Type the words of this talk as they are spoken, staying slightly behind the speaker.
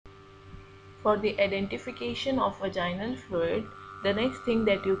For the identification of vaginal fluid, the next thing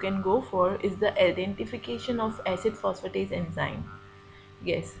that you can go for is the identification of acid phosphatase enzyme.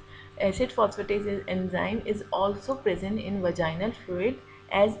 Yes, acid phosphatase enzyme is also present in vaginal fluid,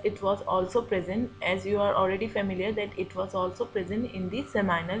 as it was also present, as you are already familiar that it was also present in the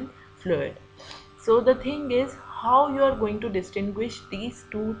seminal fluid. So the thing is how you are going to distinguish these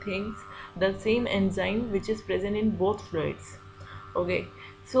two things, the same enzyme which is present in both fluids. Okay,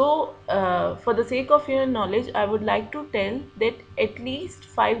 so for the sake of your knowledge, I would like to tell that at least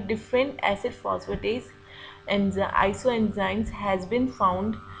 5 different acid phosphatase isoenzymes has been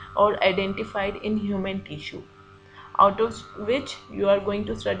found or identified in human tissue, out of which you are going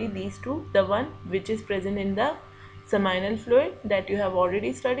to study these two. The one which is present in the seminal fluid that you have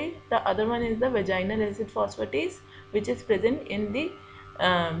already studied, the other one is the vaginal acid phosphatase which is present in the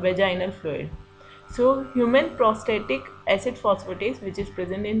vaginal fluid. So human prostatic acid phosphatase, which is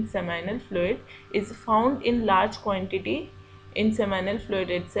present in seminal fluid, is found in large quantity in seminal fluid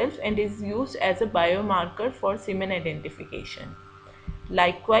itself and is used as a biomarker for semen identification.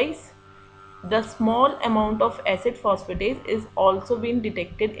 Likewise, the small amount of acid phosphatase is also being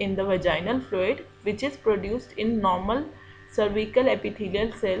detected in the vaginal fluid, which is produced in normal cervical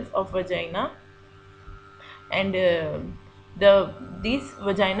epithelial cells of vagina, and these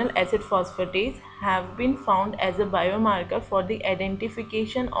vaginal acid phosphatase have been found as a biomarker for the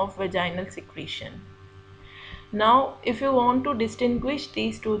identification of vaginal secretion. Now, if you want to distinguish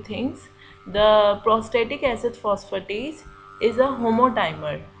these two things, the prostatic acid phosphatase is a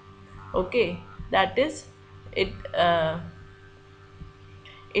homodimer. Okay, that is, it uh,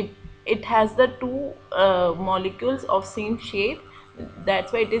 it it has the two molecules of same shape.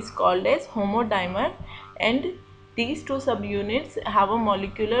 That's why it is called as homodimer, and these two subunits have a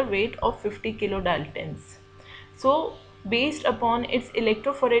molecular weight of 50 kilodaltons. So based upon its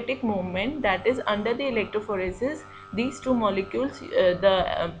electrophoretic movement, that is under the electrophoresis, these two molecules,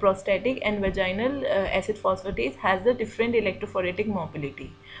 the prostatic and vaginal acid phosphatase, has the different electrophoretic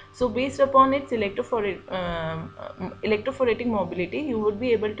mobility. So based upon its electrophoretic mobility, you would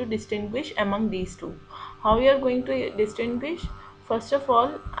be able to distinguish among these two. How you are going to distinguish? First of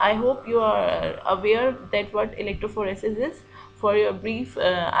all, I hope you are aware that what electrophoresis is. For your brief,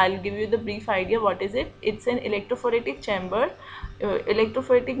 I'll give you the brief idea. What is it? It's an electrophoretic chamber.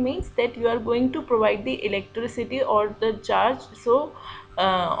 Electrophoretic means that you are going to provide the electricity or the charge, so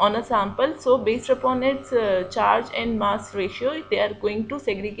on a sample. So based upon its charge and mass ratio, they are going to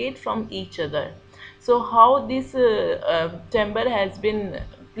segregate from each other. So how this chamber has been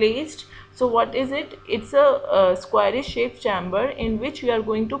placed? So what is it? It's a squarish shaped chamber in which you are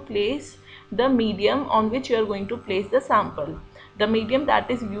going to place the medium on which you are going to place the sample. The medium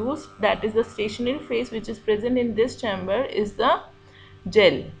that is used, that is the stationary phase which is present in this chamber, is the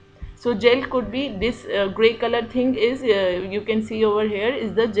gel. So gel could be this gray color thing is, you can see over here,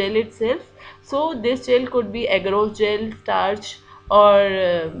 is the gel itself. So this gel could be agarose gel, starch, or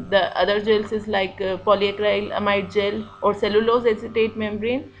the other gels is like polyacrylamide gel or cellulose acetate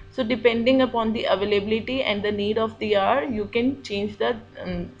membrane. So depending upon the availability and the need of the hour, you can change the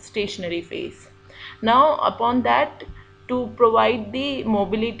stationary phase. Now upon that, to provide the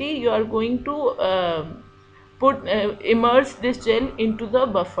mobility, you are going to immerse this gel into the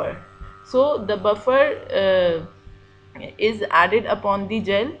buffer. So the buffer is added upon the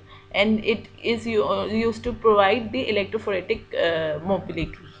gel, and it is used to provide the electrophoretic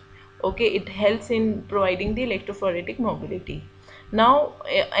mobility. Okay, it helps in providing the electrophoretic mobility. Now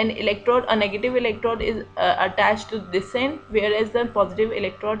an electrode, a negative electrode is attached to this end, whereas the positive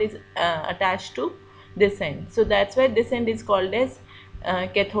electrode is attached to this end. So that's why this end is called as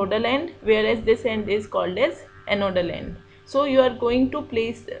cathodal end, whereas this end is called as anodal end. So you are going to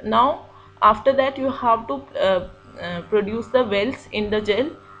place, now after that you have to produce the wells in the gel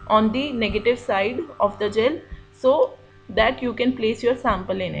on the negative side of the gel, so that you can place your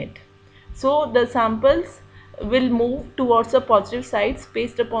sample in it. So the samples will move towards the positive sides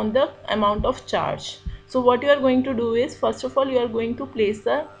based upon the amount of charge. So what you are going to do is, first of all, you are going to place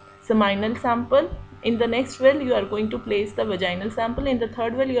the seminal sample. In the next well, you are going to place the vaginal sample. In the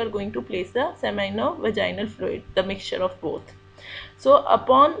third well, you are going to place the semino-vaginal fluid, the mixture of both. So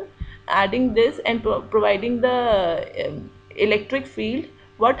upon adding this and providing the electric field,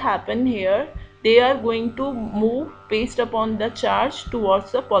 what happened here? They are going to move based upon the charge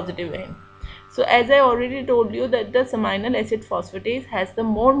towards the positive end. So as I already told you that the seminal acid phosphatase has the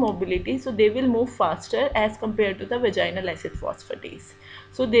more mobility, so they will move faster as compared to the vaginal acid phosphatase.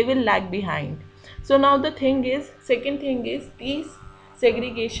 So they will lag behind. So now the thing is, second thing is, these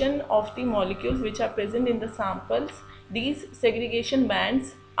segregation of the molecules which are present in the samples, these segregation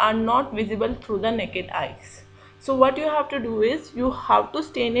bands are not visible through the naked eyes. So what you have to do is you have to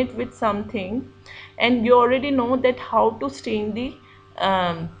stain it with something, and you already know that how to stain the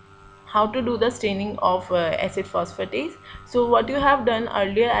how to do the staining of acid phosphatase. So what you have done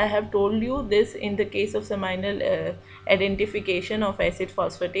earlier, I have told you this in the case of seminal identification of acid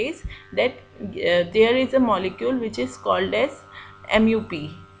phosphatase, that there is a molecule which is called as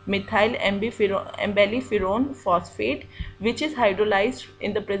MUP, methyl amblyferone phosphate, which is hydrolyzed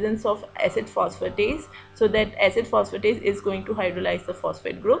in the presence of acid phosphatase. So that acid phosphatase is going to hydrolyze the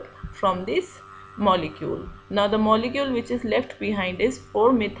phosphate group from this molecule. Now the molecule which is left behind is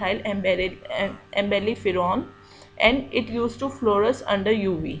 4-methyl amblyferone, and it used to fluoresce under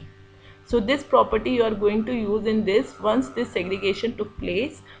UV. So this property you are going to use in this once this segregation took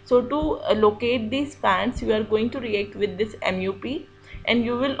place. So to locate these bands, you are going to react with this MUP, and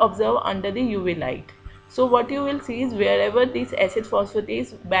you will observe under the UV light. So what you will see is wherever these acid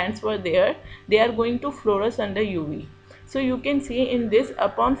phosphatase bands were there, they are going to fluoresce under UV. So you can see in this,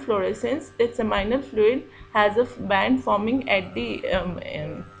 upon fluorescence, that seminal fluid has a band forming at the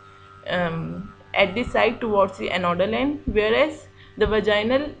side towards the anodal end, whereas the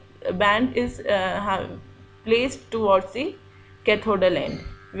vaginal band is placed towards the cathodal end.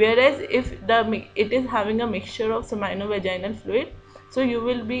 Whereas if it is having a mixture of seminovaginal fluid, so you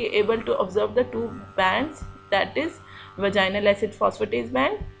will be able to observe the two bands, that is vaginal acid phosphatase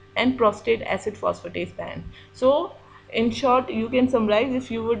band and prostate acid phosphatase band. So in short, you can summarize,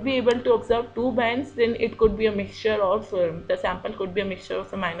 if you would be able to observe two bands, then it could be a mixture of the sample could be a mixture of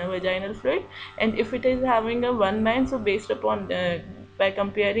seminovaginal fluid. And if it is having a one band, so based upon by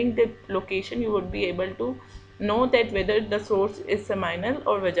comparing the location, you would be able to know that whether the source is seminal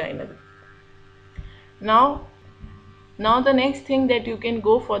or vaginal. Now the next thing that you can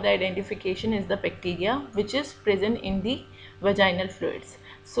go for the identification is the bacteria which is present in the vaginal fluids.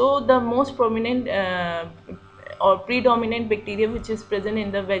 So the most prominent or predominant bacteria which is present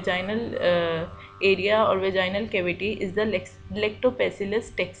in the vaginal area or vaginal cavity is the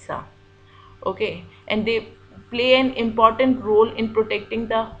Lactobacillus taxa. Okay, and they play an important role in protecting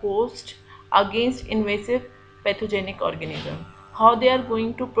the host against invasive pathogenic organism. How they are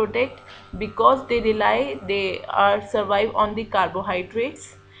going to protect? Because they are survive on the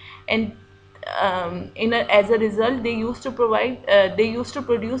carbohydrates, and as a result they used to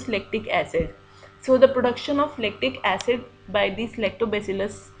produce lactic acid. So the production of lactic acid by these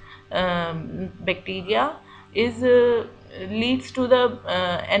lactobacillus bacteria is leads to the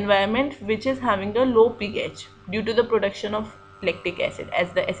environment which is having a low pH due to the production of lactic acid,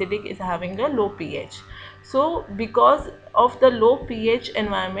 as the acidic is having a low pH. So because of the low pH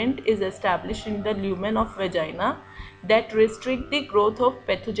environment is established in the lumen of vagina that restrict the growth of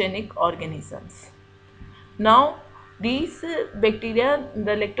pathogenic organisms. Now these bacteria,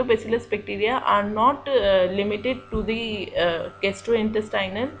 the lactobacillus bacteria, are not limited to the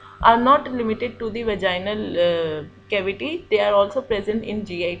gastrointestinal, are not limited to the vaginal cavity. They are also present in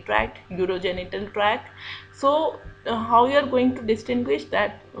GI tract, urogenital tract. So how you are going to distinguish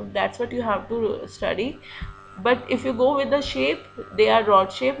that, that's what you have to study. But if you go with the shape, they are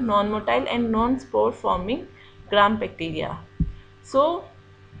rod shaped, non-motile and non-spore forming gram bacteria. So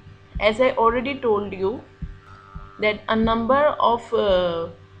as I already told you that a number of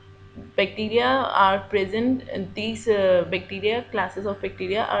bacteria are present. These bacteria, classes of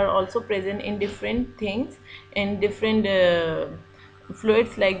bacteria, are also present in different things, in different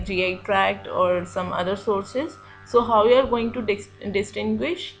fluids like GI tract or some other sources. So how you are going to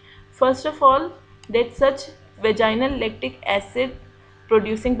distinguish? First of all, that such vaginal lactic acid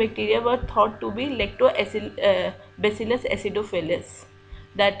producing bacteria were thought to be Bacillus acidophilus.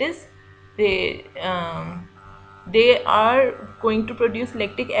 That is, they are going to produce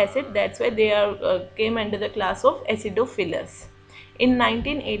lactic acid. That's why they are came under the class of acidophilus. In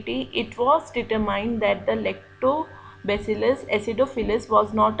 1980, it was determined that the Lactobacillus acidophilus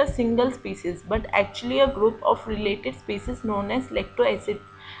was not a single species but actually a group of related species known as Lactobacillus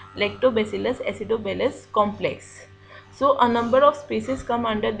acidophilus complex. So a number of species come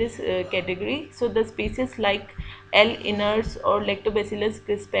under this category. So the species like L. iners or Lactobacillus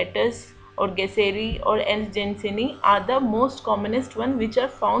crispatus or Gasseri or L. jensenii are the most commonest one, which are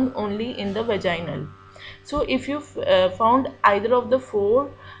found only in the vaginal. So if you found either of the four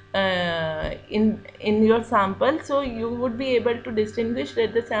in your sample, so you would be able to distinguish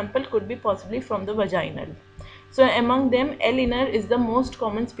that the sample could be possibly from the vaginal. So among them, L. iner is the most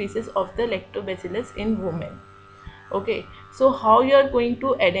common species of the Lactobacillus in women. Okay, so how you are going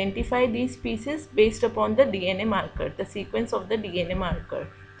to identify these species? Based upon the DNA marker, the sequence of the DNA marker.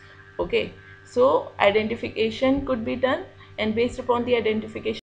 Okay, so identification could be done, And based upon the identification